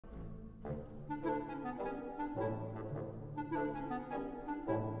Good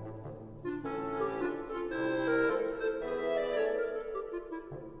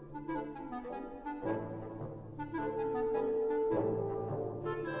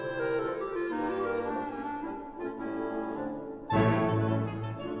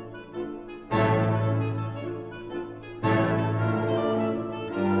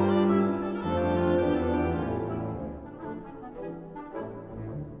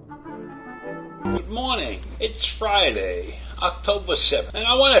morning. It's Friday, October 7th, and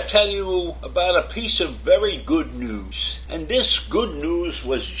I want to tell you about a piece of very good news. And this good news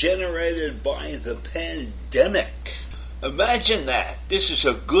was generated by the pandemic. Imagine that. This is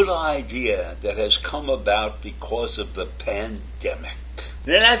a good idea that has come about because of the pandemic.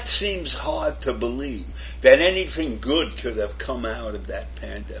 Now that seems hard to believe, that anything good could have come out of that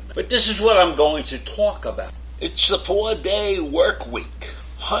pandemic. But this is what I'm going to talk about. It's the 4-day work week.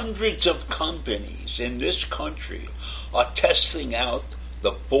 Hundreds of companies in this country are testing out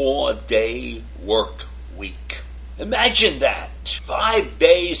the 4-day work week. Imagine that. 5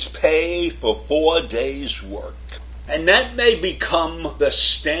 days pay for 4 days work. And that may become the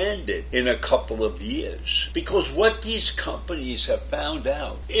standard in a couple of years. Because what these companies have found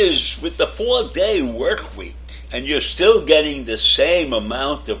out is with the 4-day work week, and you're still getting the same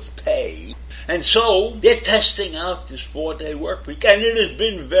amount of pay, and so they're testing out this 4-day work week, and it has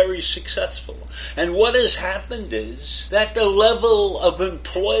been very successful. And what has happened is that the level of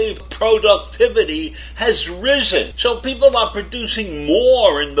employee productivity has risen. So people are producing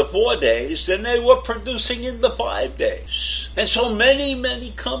more in the 4 days than they were producing in the 5 days. And so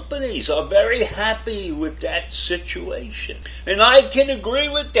many companies are very happy with that situation. And I can agree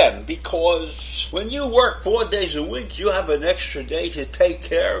with them, because when you work 4 days a week, you have an extra day to take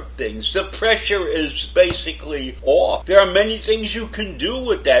care of things. The pressure is basically off. There are many things you can do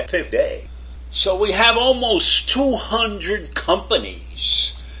with that 5th day. So we have almost 200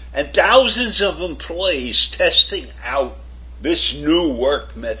 companies and thousands of employees testing out this new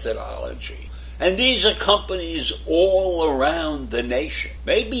work methodology. And these are companies all around the nation,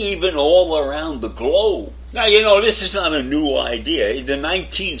 maybe even all around the globe. Now, this is not a new idea. In the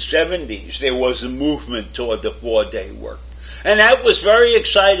 1970s, there was a movement toward the 4-day work. And that was very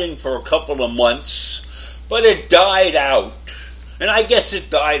exciting for a couple of months, but it died out. And I guess it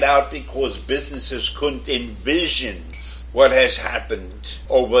died out because businesses couldn't envision what has happened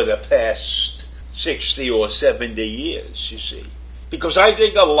over the past 60 or 70 years, you see. Because I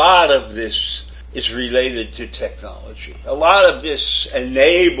think a lot of this is related to technology. A lot of this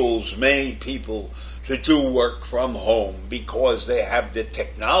enables many people to do work from home because they have the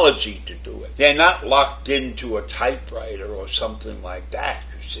technology to do it. They're not locked into a typewriter or something like that,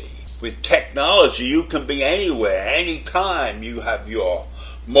 you see. With technology, you can be anywhere, anytime. You have your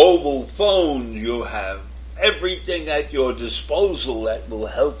mobile phone, you have everything at your disposal that will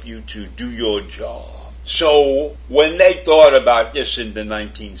help you to do your job. So when they thought about this in the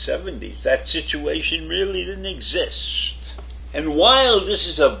 1970s, that situation really didn't exist. And while this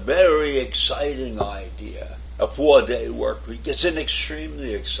is a very exciting idea, a 4-day work week, it's an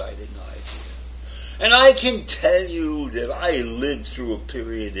extremely exciting idea. And I can tell you that I lived through a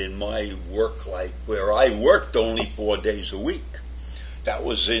period in my work life where I worked only 4 days a week. That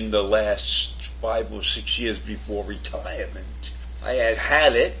was in the last 5 or 6 years before retirement. I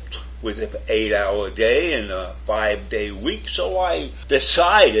had it with an 8-hour day and a 5-day week, so I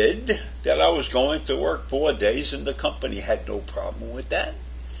decided that I was going to work 4 days, and the company had no problem with that.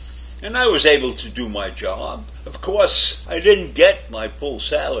 And I was able to do my job. Of course, I didn't get my full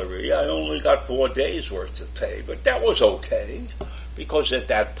salary. I only got 4 days worth of pay, but that was okay, because at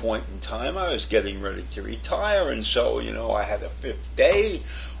that point in time I was getting ready to retire, and so, I had a 5th day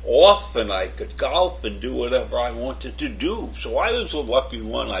off, and I could golf and do whatever I wanted to do. So I was a lucky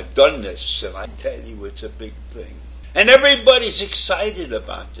one. I've done this, and I tell you, it's a big thing. And everybody's excited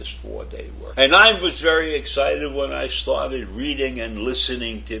about this 4-day work. And I was very excited when I started reading and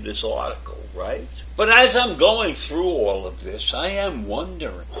listening to this article, right? But as I'm going through all of this, I am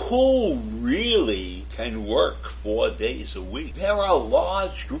wondering, who really can work 4 days a week? There are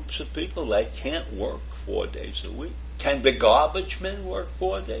large groups of people that can't work 4 days a week. Can the garbage men work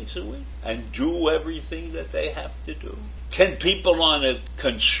 4 days a week and do everything that they have to do? Can people on a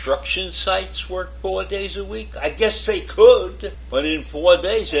construction sites work 4 days a week? I guess they could, but in 4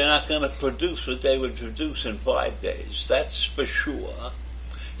 days they're not going to produce what they would produce in 5 days. That's for sure.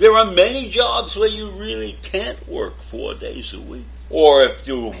 There are many jobs where you really can't work 4 days a week. Or if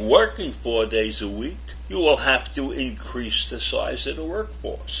you're working 4 days a week, you will have to increase the size of the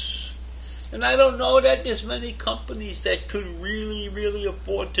workforce. And I don't know that there's many companies that could really, really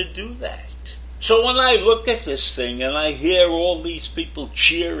afford to do that. So when I look at this thing and I hear all these people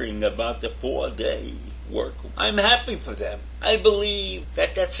cheering about the 4-day work, I'm happy for them. I believe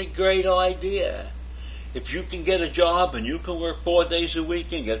that that's a great idea. If you can get a job and you can work 4 days a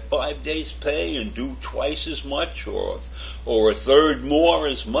week and get 5 days pay and do twice as much or a third more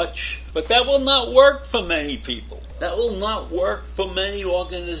as much, but that will not work for many people. That will not work for many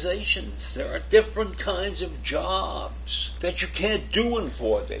organizations. There are different kinds of jobs that you can't do in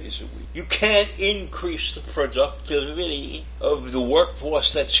 4 days a week. You can't increase the productivity of the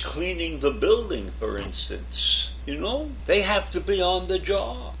workforce that's cleaning the building, for instance. They have to be on the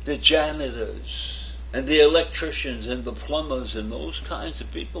job. The janitors and the electricians and the plumbers and those kinds of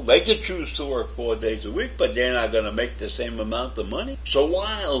people, they could choose to work 4 days a week, but they're not going to make the same amount of money. So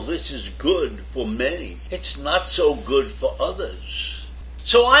while this is good for many, it's not so good for others.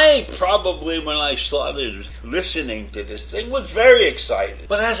 So I probably, when I started listening to this thing, was very excited.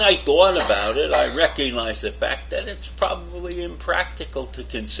 But as I thought about it, I recognized the fact that it's probably impractical to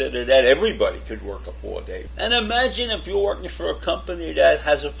consider that everybody could work a 4-day. And imagine if you're working for a company that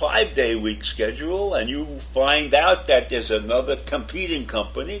has a 5-day week schedule and you find out that there's another competing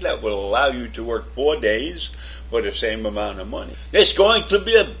company that will allow you to work 4 days for the same amount of money. There's going to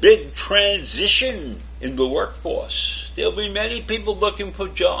be a big transition in the workforce. There'll be many people looking for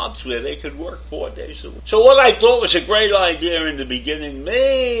jobs where they could work 4 days a week. So what I thought was a great idea in the beginning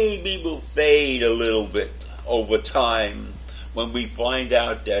maybe will fade a little bit over time when we find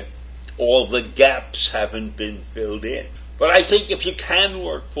out that all the gaps haven't been filled in. But I think if you can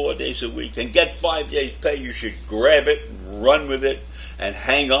work 4 days a week and get 5 days pay, you should grab it and run with it and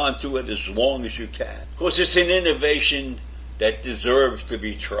hang on to it as long as you can. Because it's an innovation that deserves to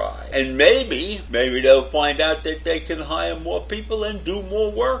be tried. And maybe they'll find out that they can hire more people and do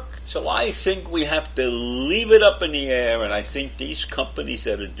more work. So I think we have to leave it up in the air, and I think these companies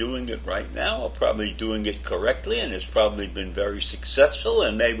that are doing it right now are probably doing it correctly, and it's probably been very successful,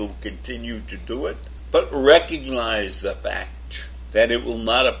 and they will continue to do it. But recognize the fact that it will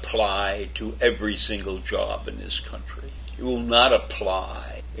not apply to every single job in this country. It will not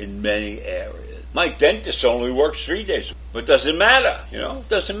apply in many areas. My dentist only works 3 days, but it doesn't matter, it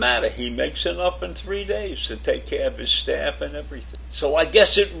doesn't matter. He makes enough in 3 days to take care of his staff and everything. So I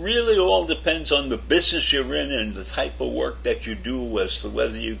guess it really all depends on the business you're in and the type of work that you do as to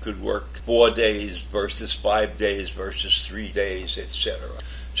whether you could work 4 days versus 5 days versus 3 days, etc.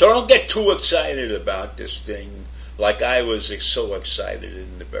 So don't get too excited about this thing like I was so excited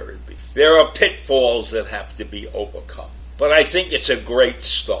in the very beginning. There are pitfalls that have to be overcome. But I think it's a great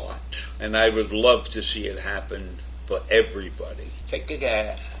start, and I would love to see it happen for everybody. Take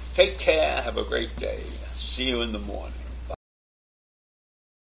care, have a great day. See you in the morning.